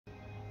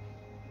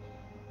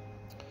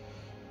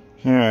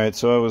Alright,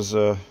 so I was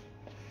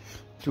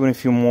doing a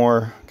few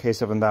more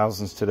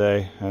K7000s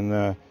today, and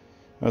I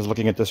was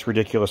looking at this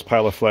ridiculous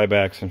pile of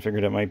flybacks and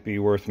figured it might be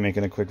worth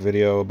making a quick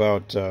video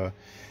about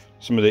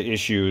some of the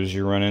issues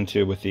you run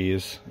into with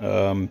these.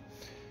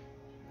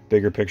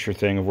 Bigger picture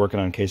thing of working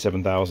on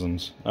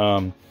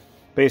K7000s.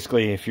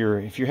 Basically, if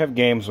you have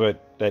games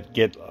that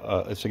get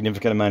a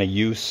significant amount of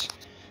use,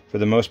 for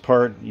the most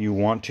part, you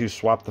want to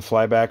swap the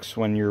flybacks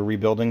when you're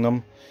rebuilding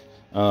them.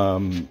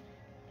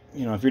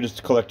 You know, if you're just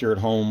a collector at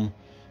home,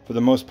 for the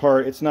most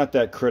part, it's not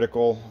that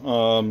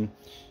critical.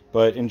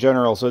 But in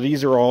general, so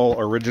these are all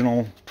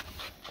original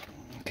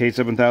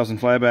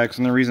K7000 flybacks,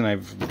 and the reason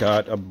I've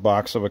got a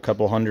box of a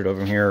couple hundred of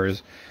them here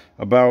is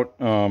about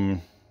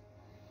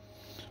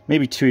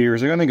maybe 2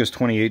 years ago. I think it was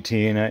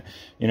 2018. I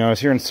was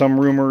hearing some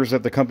rumors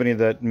that the company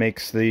that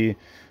makes the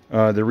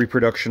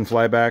reproduction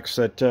flybacks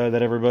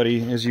that everybody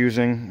is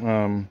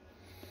using,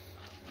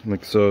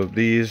 like so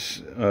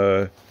these.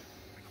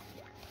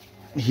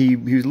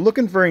 He's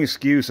looking for an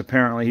excuse.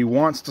 Apparently, he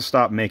wants to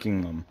stop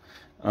making them.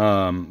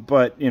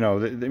 But you know,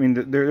 I mean,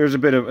 there's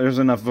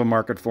enough of a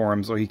market for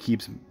him, so he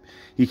keeps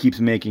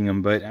making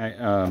them. But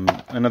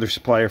another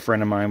supplier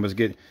friend of mine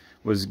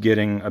was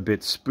getting a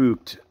bit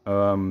spooked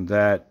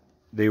that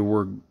he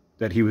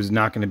was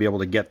not going to be able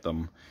to get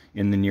them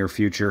in the near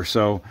future.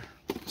 So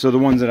the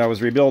ones that I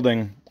was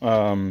rebuilding,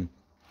 I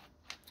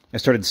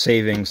started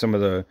saving some of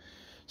the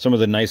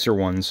nicer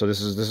ones. So this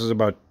is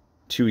about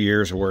 2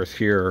 years worth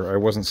here. I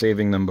wasn't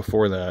saving them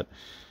before that.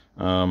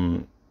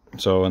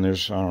 So, and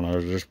there's, I don't know,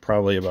 there's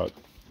probably about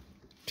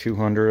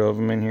 200 of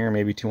them in here,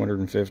 maybe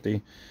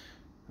 250.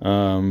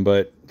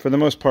 But for the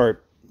most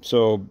part,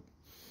 so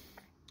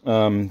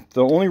the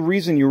only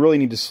reason you really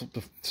need to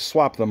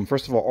swap them,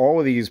 first of all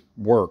of these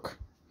work.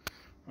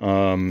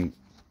 You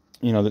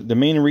know, the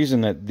main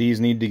reason that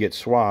these need to get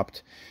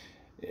swapped,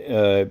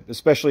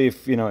 especially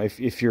if, you know,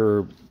 if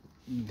you're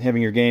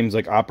having your games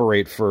like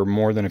operate for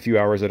more than a few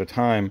hours at a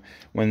time,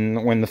 when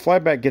the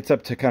flyback gets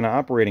up to kind of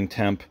operating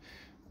temp,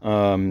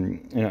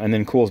 and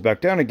then cools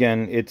back down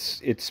again,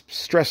 it's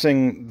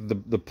stressing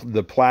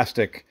the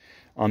plastic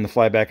on the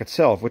flyback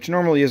itself, which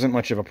normally isn't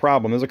much of a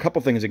problem. There's a couple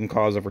things it can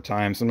cause over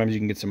time. Sometimes you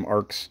can get some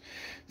arcs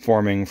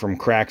forming from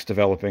cracks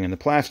developing in the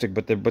plastic,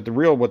 but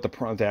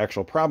the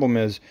actual problem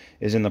is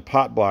in the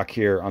pot block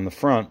here on the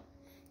front.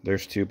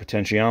 There's two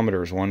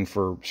potentiometers, one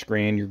for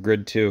screen, your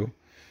grid 2,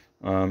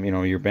 you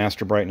know, your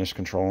master brightness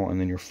control,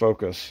 and then your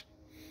focus.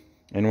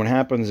 And what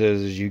happens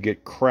is you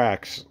get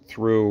cracks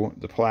through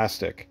the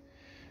plastic.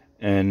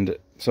 And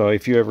so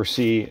if you ever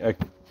see a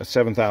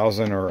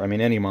 7000, or I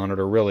mean any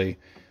monitor really,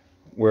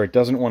 where it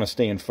doesn't want to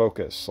stay in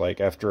focus,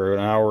 like after an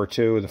hour or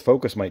two, the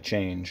focus might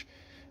change,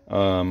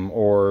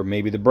 or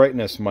maybe the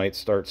brightness might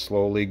start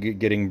slowly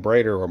getting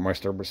brighter, or might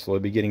start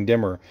slowly getting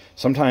dimmer.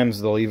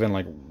 Sometimes they'll even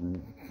like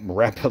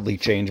rapidly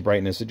change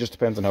brightness. It just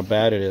depends on how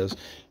bad it is.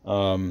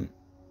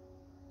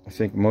 I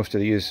think most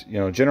of these, you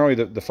know, generally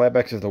the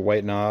flybacks with the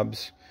white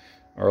knobs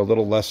are a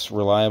little less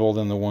reliable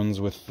than the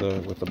ones with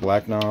the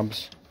black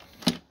knobs.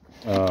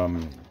 I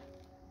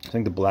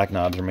think the black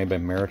knobs are made by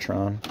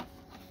Meritron.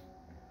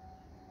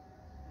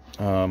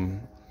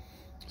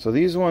 So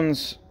these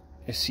ones,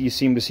 you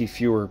seem to see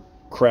fewer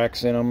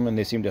cracks in them, and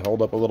they seem to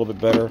hold up a little bit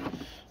better.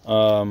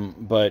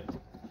 But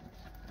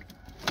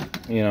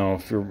you know,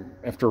 if you're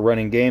after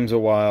running games a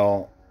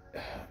while,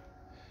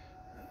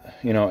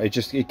 you know, it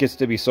gets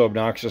to be so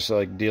obnoxious,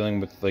 like dealing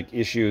with like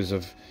issues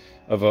of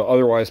a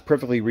otherwise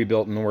perfectly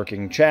rebuilt and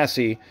working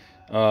chassis.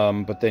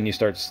 But then you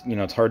start, you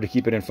know, it's hard to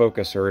keep it in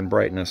focus or in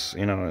brightness,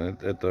 you know,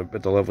 at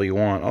the level you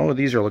want. All of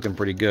these are looking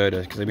pretty good,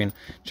 because I mean,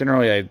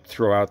 generally I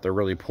throw out the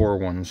really poor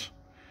ones.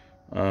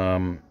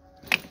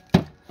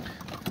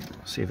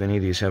 See if any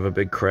of these have a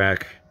big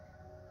crack.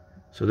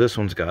 So this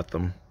one's got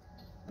them.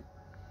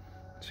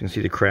 So you can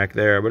see the crack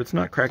there, but it's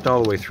not cracked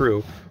all the way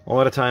through. A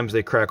lot of times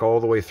they crack all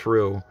the way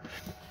through.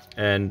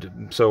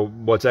 And so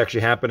what's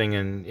actually happening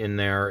in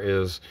there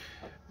is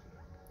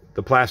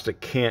the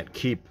plastic can't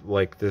keep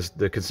like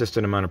the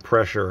consistent amount of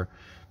pressure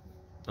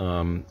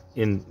in,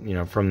 you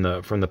know, from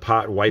the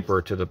pot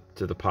wiper to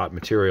the pot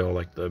material,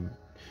 like the,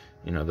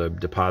 you know, the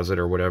deposit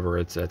or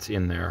whatever that's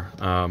in there.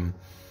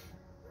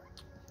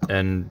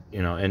 And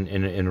you know, and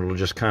it'll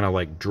just kind of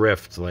like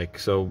drift, like,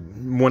 so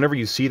whenever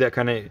you see that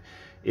kind of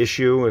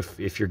issue,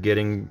 if you're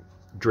getting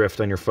drift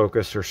on your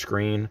focus or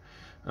screen,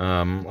 a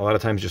lot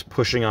of times just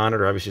pushing on it,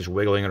 or obviously just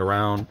wiggling it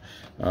around,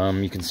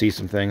 you can see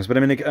some things. But I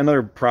mean,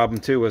 another problem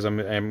too is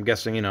I'm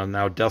guessing, you know,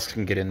 now dust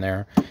can get in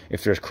there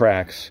if there's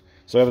cracks,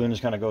 so everything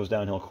just kind of goes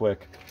downhill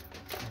quick.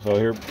 So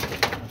here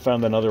I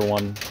found another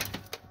one.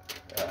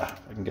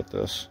 I can get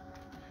this.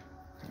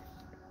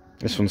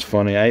 This one's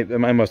funny. I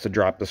must have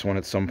dropped this one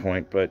at some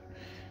point, but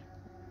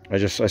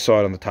I saw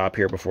it on the top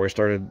here before I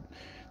started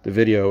the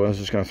video. I was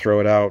just going to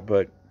throw it out,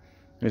 but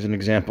here's an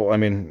example. I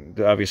mean,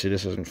 obviously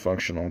this isn't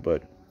functional,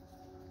 but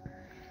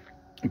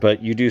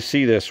you do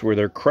see this where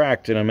they're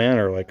cracked in a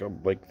manner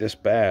like this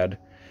bad.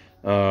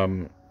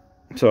 So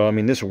I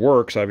mean, this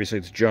works. Obviously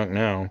it's junk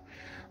now,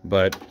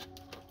 but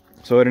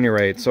so at any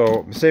rate,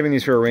 so I'm saving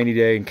these for a rainy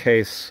day in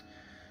case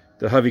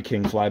the Hovey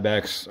King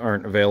flybacks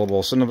aren't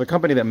available. So now the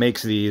company that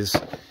makes these,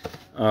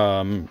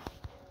 you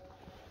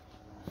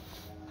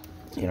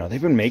know,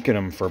 they've been making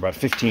them for about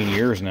 15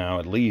 years now,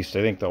 at least.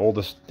 I think the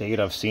oldest date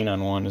I've seen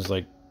on one is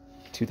like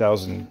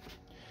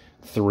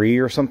 2003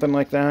 or something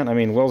like that. I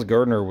mean,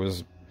 Wells-Gardner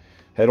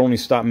had only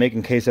stopped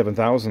making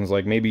K7000s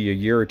like maybe a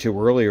year or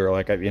two earlier.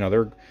 Like, you know,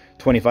 they're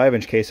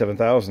 25-inch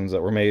K7000s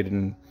that were made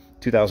in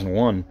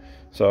 2001.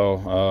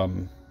 So,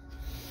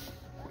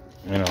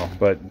 you know,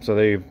 but so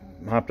they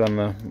hopped on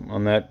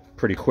that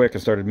pretty quick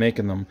and started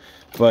making them.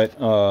 But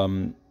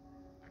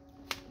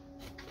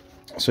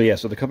so yeah,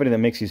 so the company that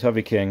makes these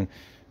Hovey King,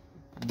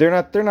 they're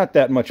not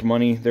that much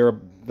money.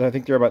 I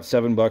think they're about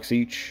 $7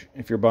 each.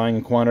 If you're buying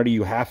in quantity,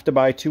 you have to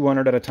buy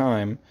 200 at a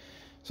time.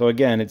 So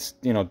again, it's,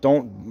 you know,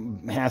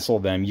 don't hassle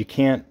them. You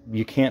can't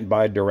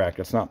buy direct.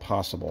 It's not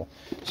possible.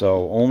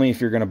 So only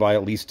if you're going to buy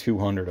at least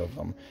 200 of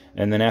them.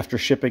 And then after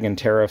shipping and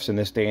tariffs in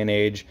this day and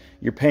age,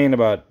 you're paying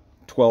about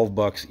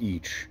 $12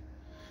 each.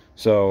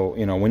 So,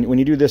 you know, when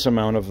you do this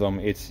amount of them,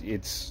 it's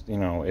you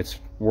know, it's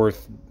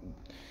worth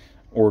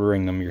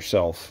ordering them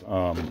yourself.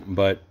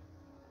 But,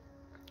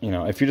 you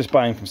know, if you're just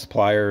buying from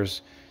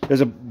suppliers,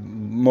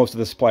 most of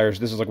the suppliers,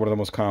 this is like one of the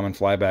most common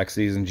flybacks,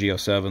 these and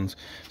GO7s.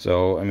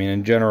 So, I mean,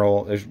 in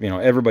general, there's, you know,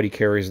 everybody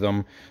carries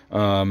them.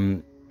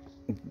 You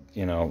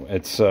know,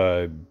 it's,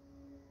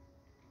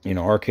 you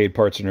know, Arcade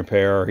Parts and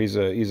Repair. He's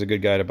a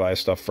good guy to buy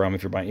stuff from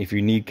if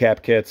you need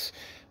cap kits.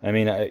 I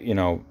mean, you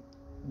know,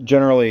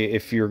 generally,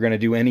 if you're going to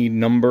do any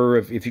number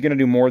if you're going to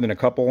do more than a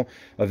couple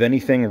of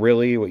anything,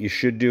 really, what you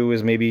should do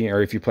is maybe,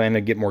 or if you plan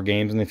to get more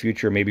games in the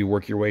future, maybe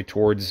work your way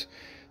towards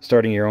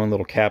starting your own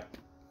little cap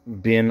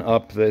bin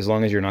up, as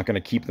long as you're not going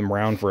to keep them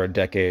around for a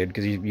decade,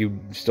 because you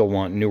still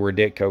want newer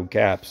date code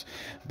caps.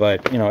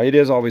 But, you know, it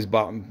is always,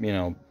 you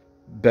know,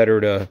 better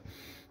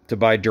to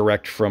buy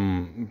direct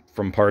from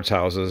parts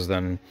houses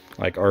than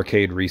like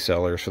arcade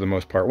resellers for the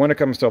most part when it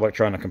comes to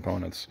electronic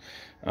components.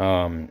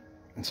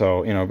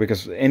 So, you know,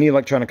 because any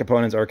electronic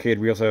components arcade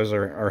resellers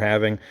are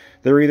having,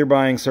 they're either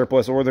buying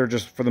surplus, or they're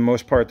just, for the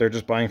most part, they're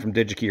just buying from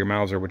DigiKey or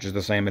Mauser, which is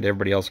the same that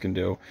everybody else can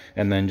do,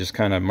 and then just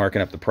kind of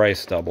marking up the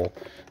price double.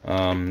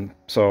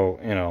 So,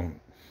 you know,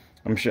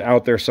 I'm sure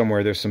out there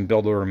somewhere there's some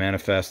build order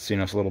manifests, you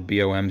know, some little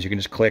BOMs. You can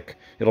just click,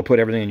 it'll put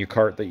everything in your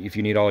cart that if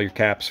you need all your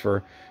caps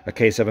for a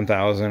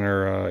K7000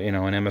 or, you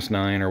know, an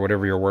MS9 or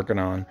whatever you're working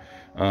on.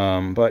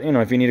 But, you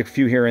know, if you need a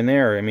few here and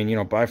there, I mean, you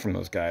know, buy from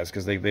those guys,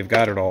 because they've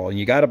got it all, and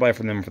you got to buy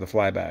from them for the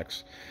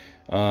flybacks.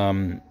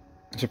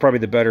 So probably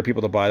the better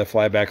people to buy the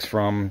flybacks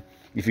from,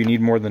 if you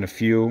need more than a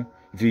few.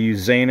 If you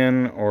use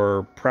Zanin,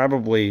 or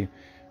probably,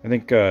 I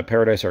think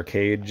Paradise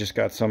Arcade just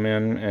got some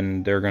in,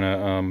 and they're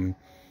gonna,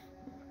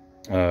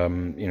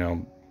 you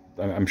know,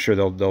 I'm sure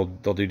they'll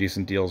do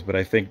decent deals. But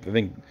I think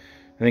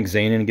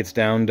Zanin gets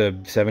down to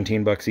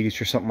 $17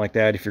 each or something like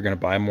that if you're gonna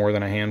buy more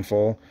than a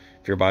handful.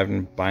 If you're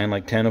buying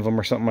like 10 of them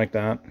or something like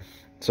that.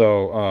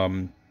 So,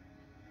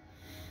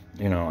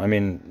 you know, I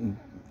mean,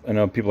 I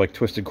know people like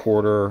Twisted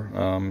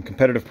Quarter.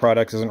 Competitive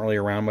Products isn't really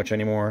around much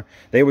anymore.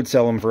 They would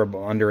sell them for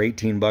under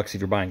 $18 if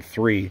you're buying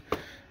 3.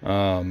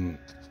 You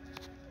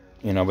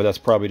know, but that's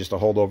probably just a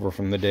holdover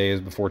from the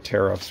days before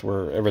tariffs,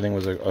 where everything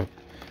was you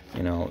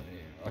know,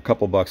 a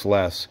couple bucks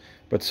less.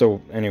 But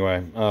so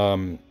anyway,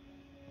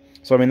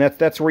 so I mean,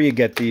 that's where you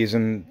get these,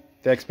 and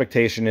the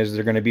expectation is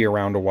they're going to be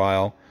around a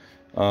while.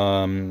 So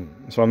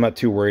I'm not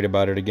too worried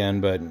about it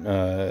again, but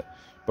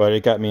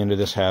it got me into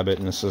this habit,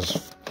 and this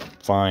is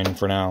fine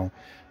for now.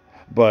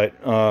 But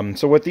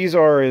so what these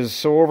are is,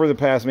 so over the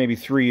past maybe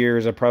 3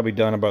 years, I've probably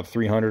done about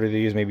 300 of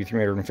these, maybe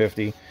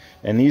 350,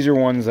 and these are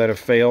ones that have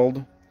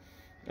failed.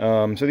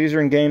 So these are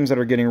in games that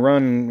are getting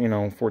run, you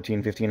know,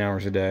 14, 15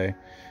 hours a day.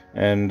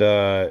 And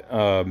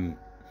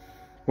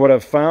what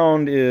I've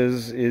found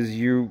is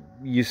you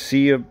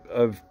see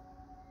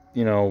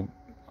you know,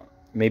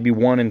 maybe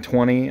 1 in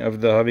 20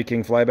 of the Hovey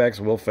King flybacks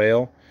will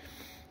fail.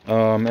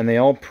 And they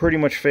all pretty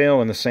much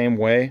fail in the same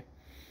way.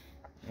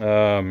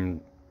 You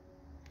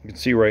can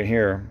see right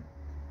here,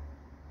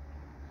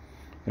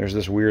 there's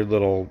this weird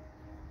little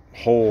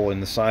hole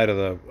in the side of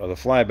the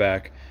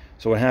flyback.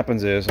 So what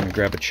happens is, I'm going to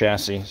grab a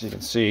chassis so you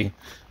can see.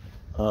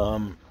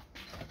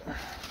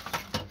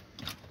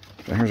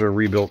 Here's a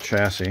rebuilt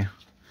chassis.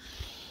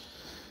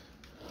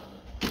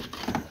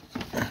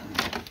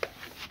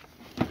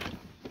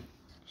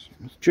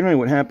 Generally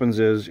what happens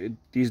is,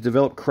 these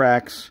develop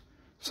cracks,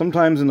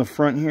 sometimes in the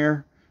front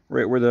here,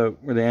 right where the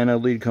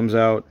anode lead comes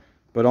out,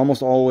 but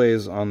almost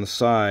always on the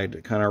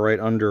side, kind of right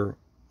under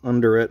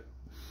it.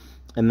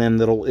 And then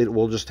it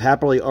will just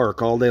happily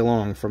arc all day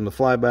long from the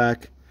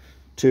flyback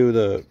to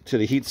the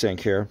heatsink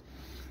here.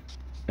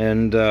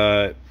 And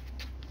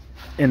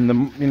in the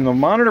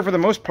monitor, for the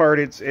most part,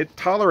 it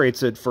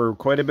tolerates it for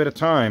quite a bit of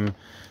time.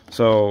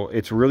 So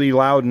it's really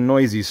loud and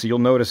noisy, so you'll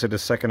notice it the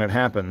second it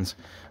happens.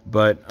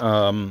 But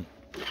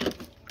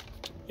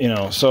you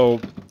know,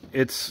 so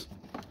it's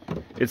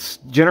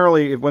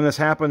generally, when this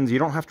happens, you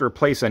don't have to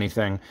replace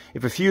anything.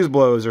 If a fuse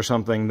blows or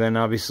something, then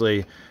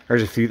obviously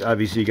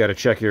you got to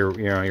check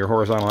your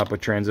horizontal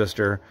output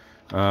transistor.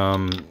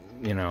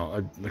 you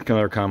know,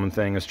 another common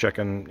thing is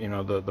checking, you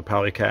know, the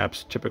poly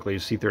caps, typically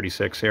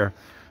C36 here,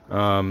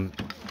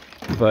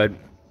 but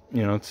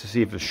you know, to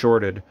see if it's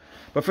shorted.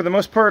 But for the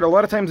most part, a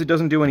lot of times it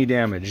doesn't do any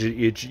damage.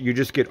 You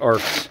just get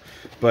arcs.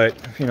 But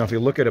you know, if you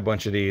look at a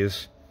bunch of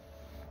these,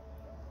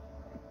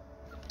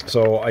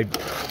 so I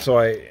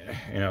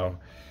you know,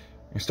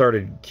 I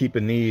started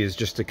keeping these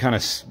just to kind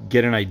of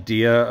get an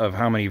idea of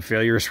how many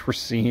failures we're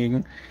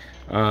seeing.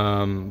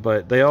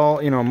 But they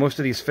all, you know, most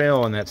of these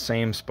fail in that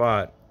same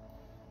spot.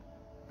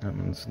 That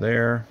one's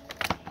there.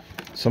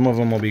 Some of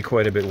them will be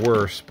quite a bit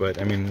worse, but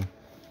I mean,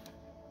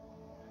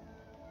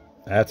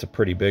 that's a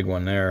pretty big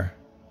one there.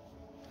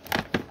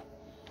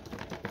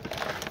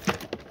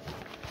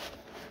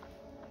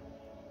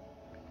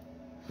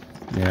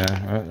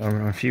 Yeah,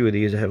 on a few of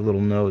these I have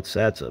little notes.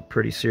 That's a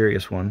pretty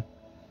serious one.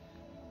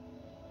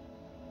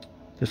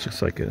 This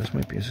looks like this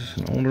might be, is this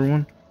an older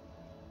one?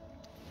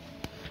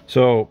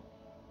 So,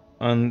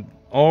 on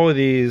all of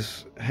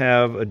these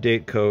have a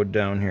date code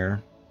down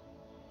here.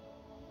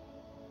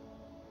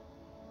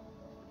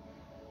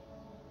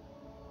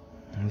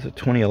 Is it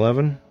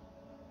 2011?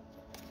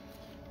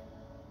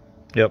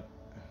 Yep.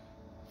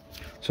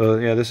 So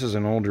yeah, this is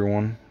an older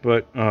one,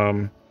 but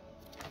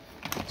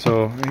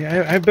so I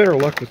have better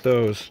luck with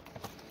those.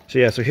 So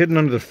yeah, so hidden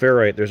under the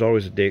ferrite, there's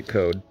always a date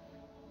code.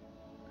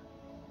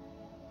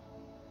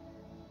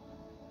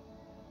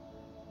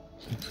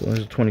 So there's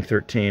a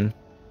 2013.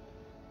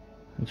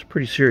 It's a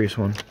pretty serious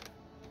one.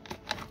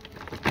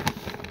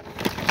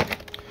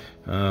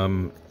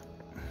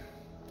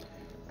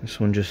 This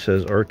one just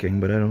says arcing,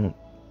 but I don't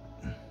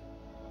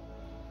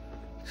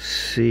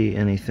see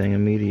anything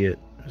immediate.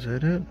 Is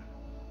that it?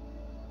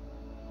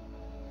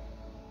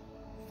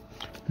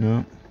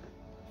 No.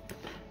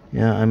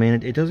 Yeah, I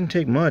mean, it doesn't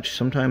take much.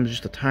 Sometimes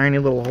just a tiny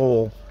little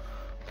hole.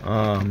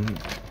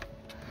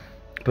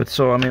 But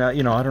so, I mean,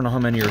 you know, I don't know how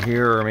many are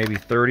here, or maybe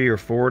 30 or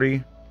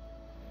 40.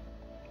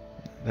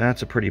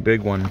 That's a pretty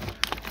big one.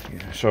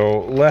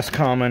 So less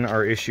common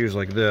are issues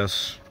like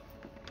this.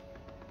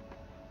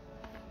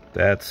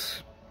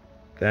 That's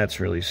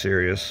really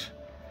serious.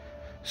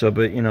 So,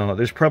 but you know,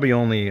 there's probably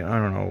only, I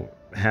don't know,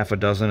 half a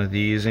dozen of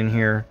these in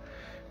here,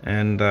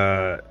 and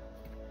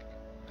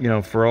you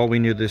know, for all we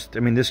knew, this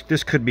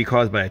could be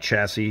caused by a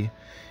chassis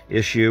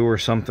issue or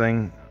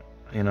something.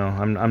 You know,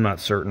 I'm not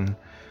certain,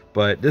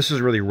 but this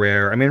is really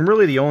rare. I mean,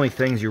 really, the only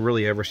things you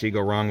really ever see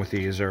go wrong with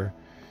these are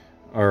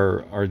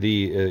the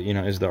you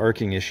know, is the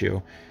arcing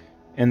issue.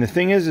 And the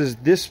thing is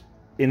this,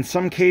 in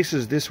some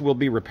cases, this will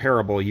be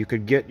repairable. You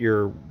could get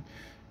your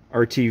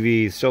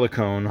RTV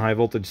silicone, high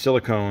voltage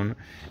silicone,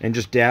 and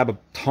just dab a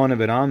ton of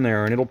it on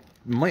there, and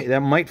that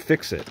might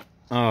fix it.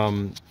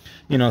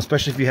 You know,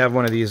 especially if you have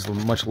one of these a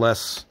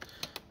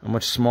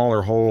much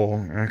smaller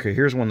hole. Okay,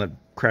 here's one that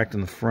cracked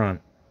in the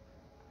front,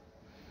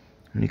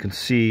 and you can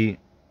see,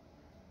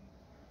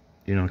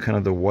 you know, kind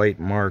of the white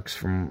marks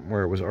from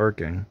where it was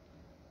arcing.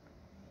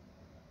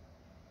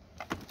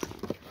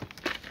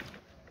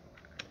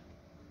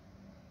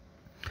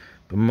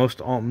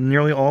 But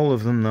nearly all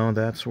of them, though,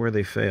 that's where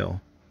they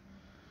fail.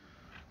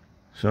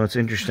 So it's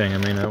interesting. I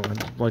mean, I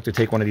would like to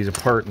take one of these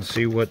apart and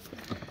see what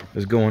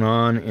is going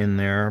on in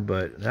there,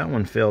 but that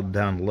one failed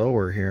down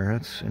lower here.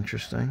 That's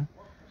interesting.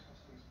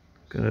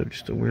 Got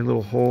just a weird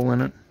little hole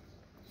in it.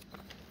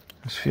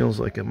 This feels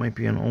like it might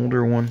be an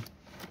older one.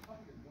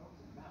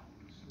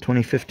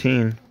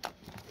 2015.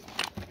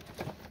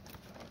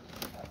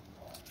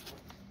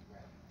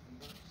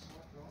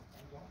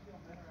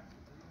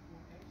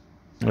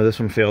 Oh, this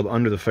one failed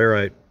under the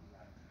ferrite.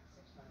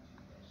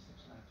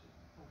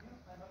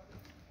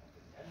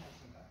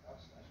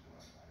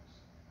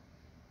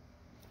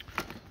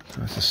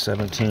 That's a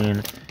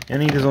 17.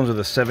 Any of these ones are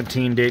the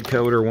 17 date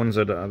code, or ones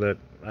that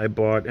I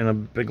bought in a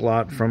big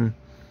lot from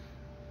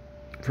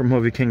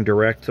Hovey King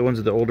Direct. The ones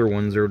that the older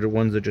ones are the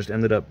ones that just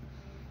ended up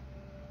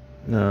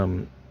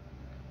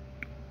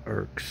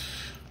arcs.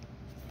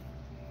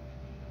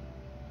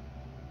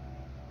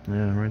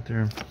 Yeah, right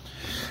there.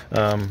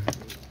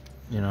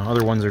 You know,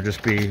 other ones are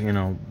just you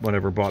know,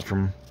 whatever, bought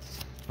from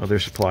other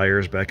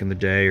suppliers back in the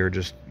day, or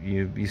just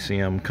you see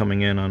them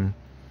coming in on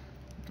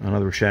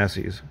other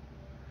chassis.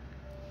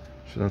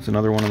 So that's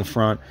another one in the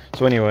front.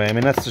 So anyway, I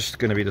mean, that's just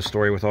going to be the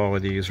story with all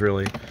of these,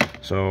 really.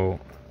 So,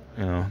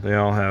 you know, they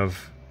all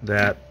have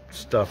that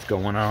stuff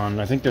going on.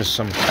 I think there's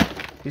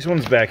these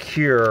ones back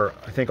here,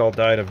 I think all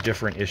died of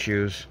different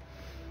issues.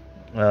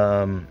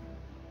 Otherwise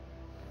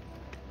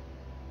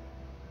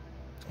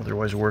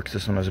works.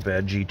 This one has a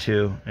bad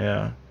G2,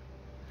 yeah.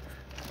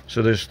 So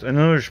I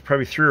know there's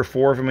probably 3 or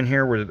 4 of them in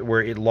here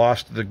where it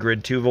lost the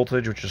grid 2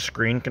 voltage, which is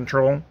screen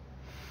control.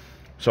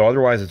 So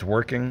otherwise it's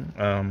working.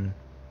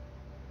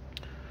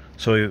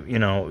 So, you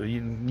know,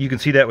 you can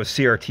see that with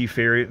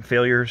CRT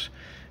failures.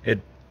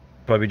 It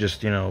probably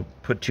just, you know,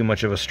 put too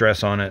much of a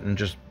stress on it and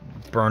just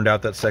burned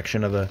out that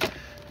section of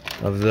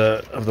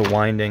the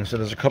winding. So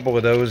there's a couple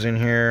of those in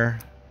here.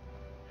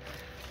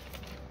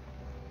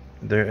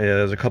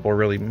 There's a couple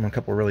really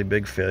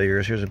big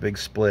failures. Here's a big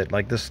split.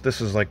 Like this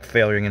is like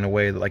failing in a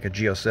way that like a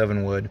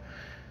G07 would.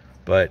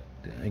 But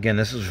Again,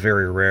 this is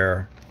very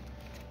rare.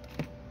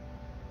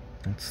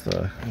 That's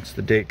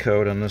the date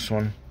code on this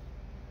one.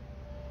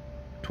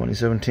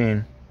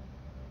 2017.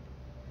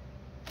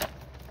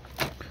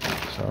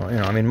 So, you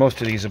know, I mean,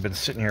 most of these have been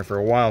sitting here for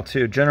a while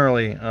too.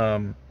 Generally,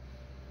 so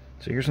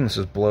here's one that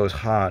says blows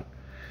hot,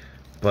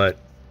 but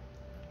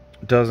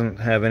doesn't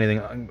have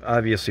anything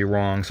obviously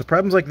wrong. So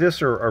problems like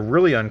this are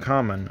really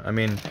uncommon. I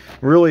mean,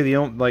 really, they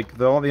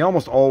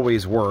almost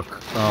always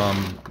work.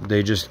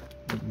 They just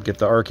get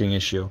the arcing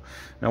issue.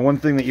 Now, one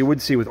thing that you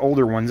would see with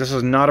older ones, this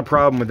is not a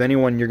problem with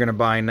anyone you're going to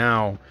buy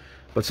now,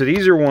 but so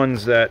these are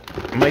ones that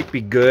might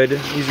be good.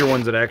 These are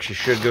ones that actually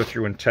should go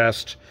through and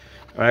test.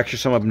 Actually,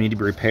 some of them need to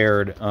be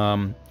repaired,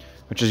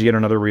 which is yet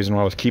another reason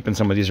why I was keeping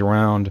some of these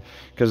around,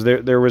 because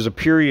there was a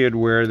period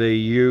where they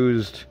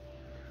used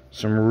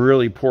some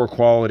really poor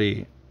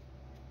quality.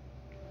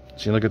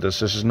 See, look at this.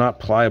 This is not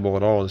pliable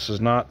at all. This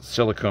is not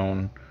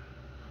silicone,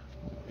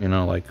 you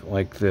know,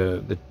 like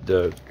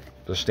the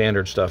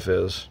standard stuff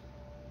is.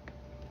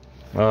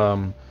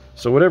 So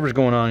whatever's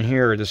going on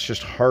here, this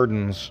just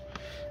hardens.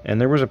 And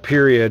there was a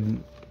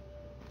period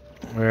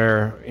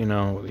where, you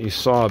know, you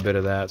saw a bit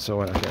of that.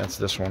 So okay, that's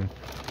this one.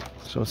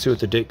 So let's see what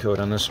the date code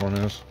on this one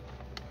is.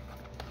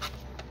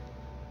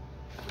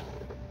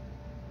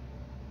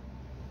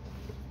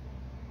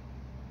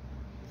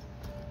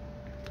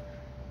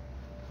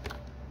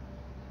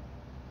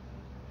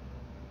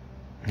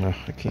 Oh,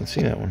 I can't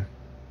see that one.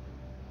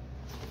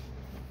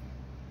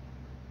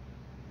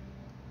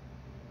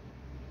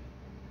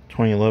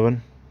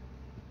 $2011.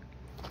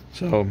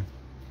 So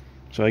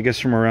I guess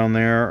from around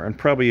there, and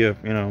probably a,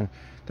 you know,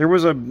 there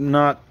was a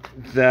not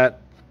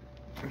that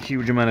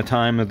huge amount of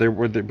time that there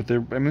were, but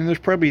there, I mean,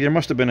 there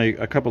must have been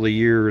a couple of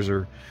years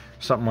or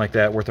something like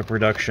that worth of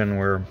production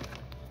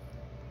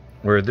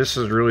where this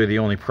is really the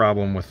only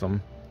problem with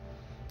them.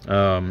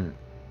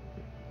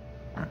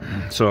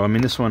 So I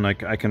mean, this one I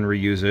can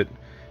reuse it.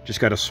 Just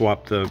got to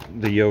swap the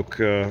yoke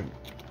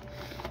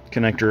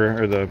connector,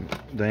 or the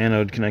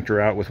anode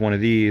connector, out with one of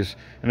these.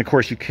 And of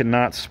course, you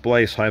cannot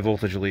splice high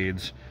voltage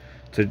leads.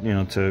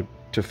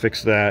 To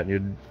fix that,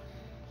 you'd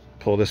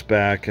pull this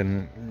back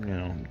and, you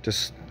know,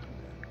 just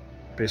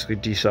basically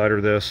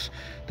desolder this.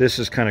 This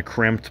is kind of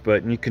crimped,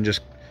 but you can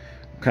just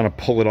kind of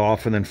pull it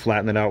off and then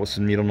flatten it out with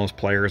some needle nose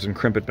pliers and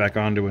crimp it back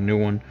onto a new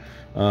one.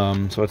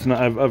 So it's not.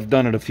 I've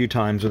done it a few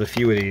times with a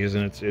few of these,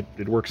 and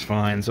it works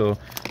fine. So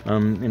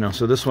you know,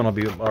 so this one will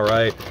be all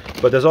right.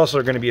 But there's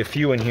also going to be a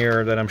few in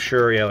here that I'm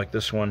sure, yeah, like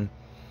this one.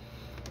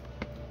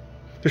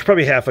 There's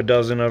probably half a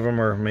dozen of them,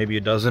 or maybe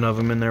a dozen of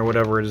them in there,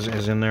 whatever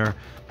is in there.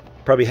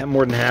 Probably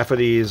more than half of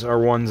these are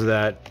ones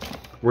that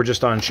were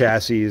just on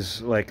chassis,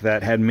 like,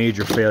 that had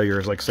major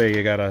failures. Like, say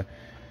you got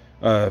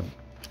a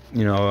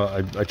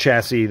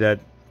chassis that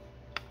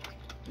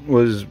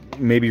was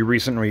maybe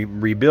recently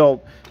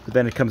rebuilt, but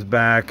then it comes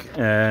back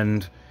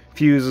and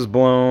fuse is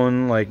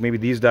blown. Like, maybe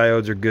these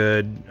diodes are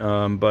good,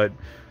 but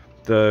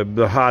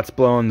the hot's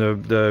blown,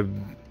 the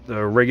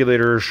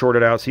regulator is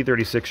shorted out,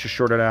 C36 is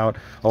shorted out.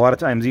 A lot of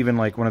times, even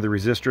like one of the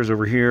resistors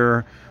over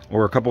here,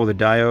 or a couple of the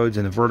diodes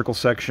in the vertical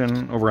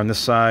section over on this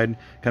side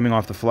coming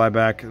off the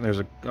flyback. There's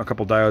a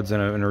couple diodes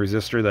in a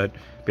resistor that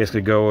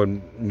basically go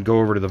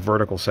over to the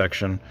vertical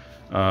section.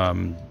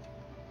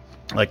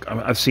 Like,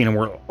 I've seen them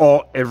where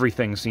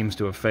everything seems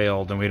to have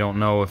failed, and we don't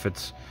know if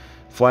it's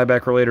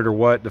flyback related or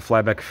what. The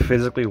flyback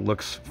physically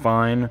looks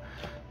fine,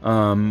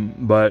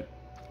 but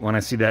when I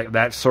see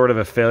that sort of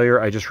a failure,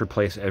 I just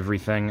replace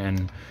everything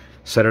and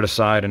set it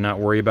aside and not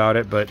worry about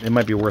it. But it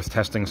might be worth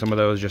testing some of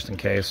those just in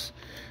case.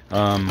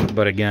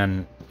 But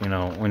again, you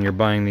know, when you're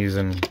buying these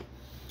in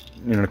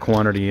a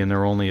quantity and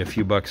they're only a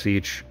few bucks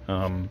each,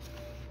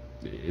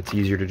 it's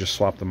easier to just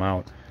swap them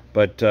out.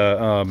 But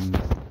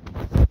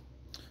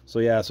so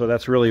yeah, so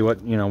that's really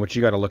what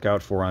you got to look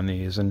out for on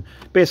these. And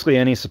basically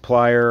any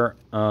supplier,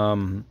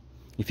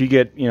 if you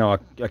get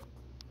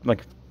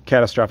like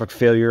catastrophic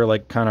failure,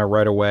 like kind of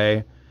right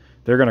away,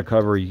 they're going to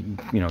cover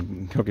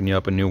hooking you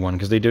up a new one,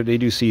 because they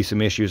do see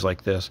some issues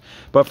like this.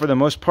 But for the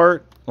most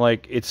part,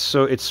 like,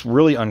 it's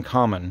really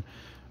uncommon.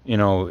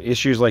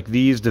 Issues like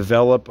these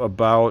develop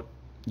about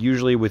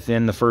usually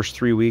within the first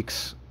 3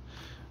 weeks,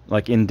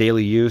 like in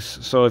daily use.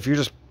 So if you're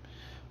just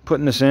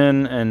putting this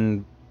in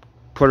and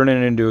putting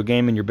it into a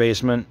game in your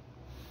basement,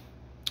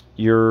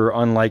 you're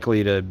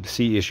unlikely to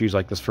see issues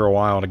like this for a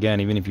while. And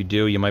again, even if you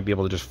do, you might be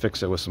able to just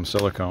fix it with some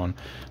silicone.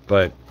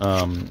 But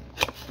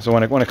so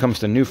when it comes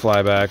to new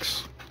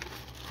flybacks,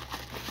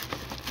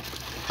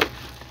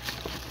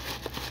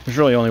 there's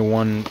really only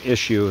one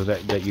issue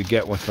that you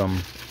get with them.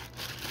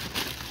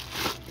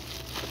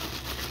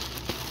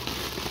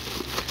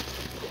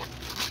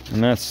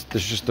 And that's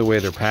just the way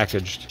they're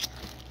packaged.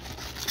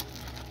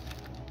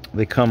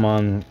 They come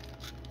on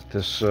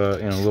this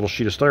little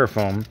sheet of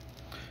styrofoam,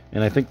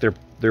 and I think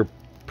they're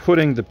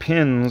putting the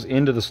pins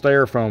into the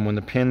styrofoam when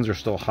the pins are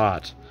still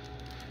hot.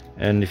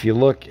 And if you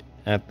look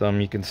at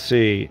them, you can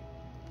see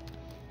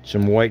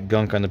some white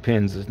gunk on the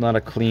pins. It's not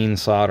a clean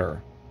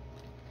solder.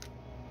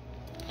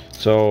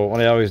 So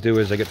what I always do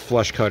is I get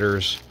flush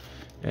cutters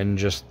and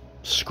just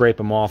scrape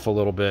them off a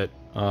little bit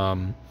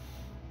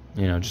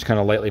You know, just kind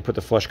of lightly put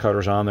the flush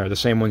cutters on there, the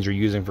same ones you're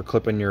using for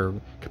clipping your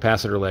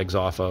capacitor legs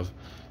off of,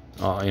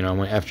 you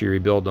know, after you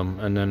rebuild them,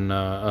 and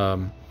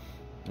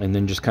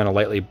then just kind of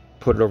lightly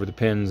put it over the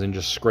pins and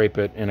just scrape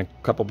it in a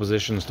couple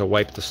positions to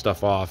wipe the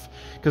stuff off.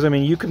 Because I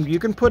mean, you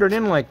can put it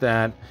in like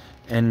that,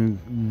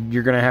 and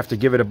you're gonna have to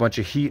give it a bunch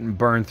of heat and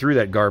burn through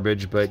that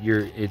garbage, but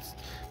you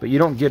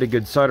don't get a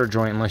good solder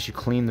joint unless you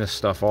clean this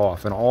stuff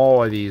off. And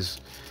all of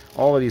these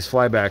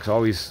flybacks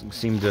always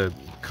seem to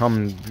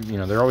come, you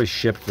know, they're always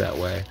shipped that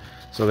way,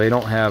 so they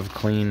don't have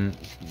clean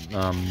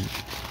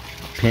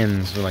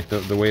pins, like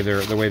the way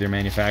they're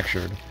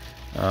manufactured.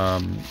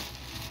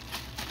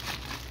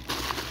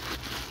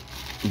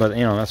 But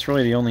you know, that's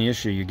really the only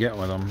issue you get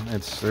with them.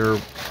 It's they're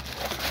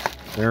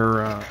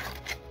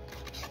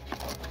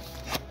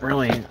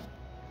really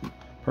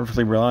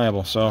perfectly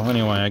reliable. So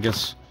anyway, I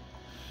guess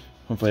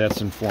hopefully that's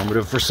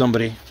informative for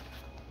somebody.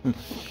 The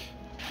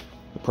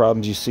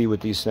problems you see with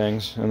these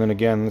things, and then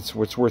again, it's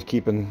worth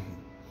keeping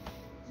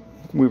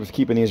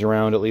these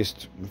around, at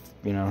least,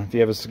 you know, if you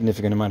have a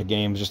significant amount of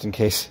games, just in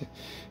case it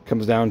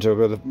comes down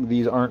to it.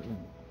 These aren't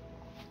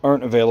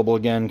available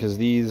again, because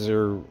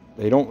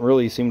they don't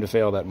really seem to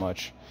fail that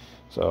much.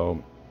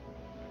 So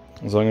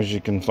as long as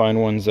you can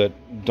find ones that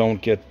don't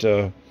get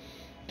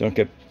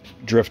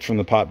drift from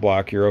the pot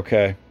block, you're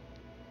okay.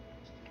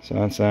 So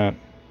that's that.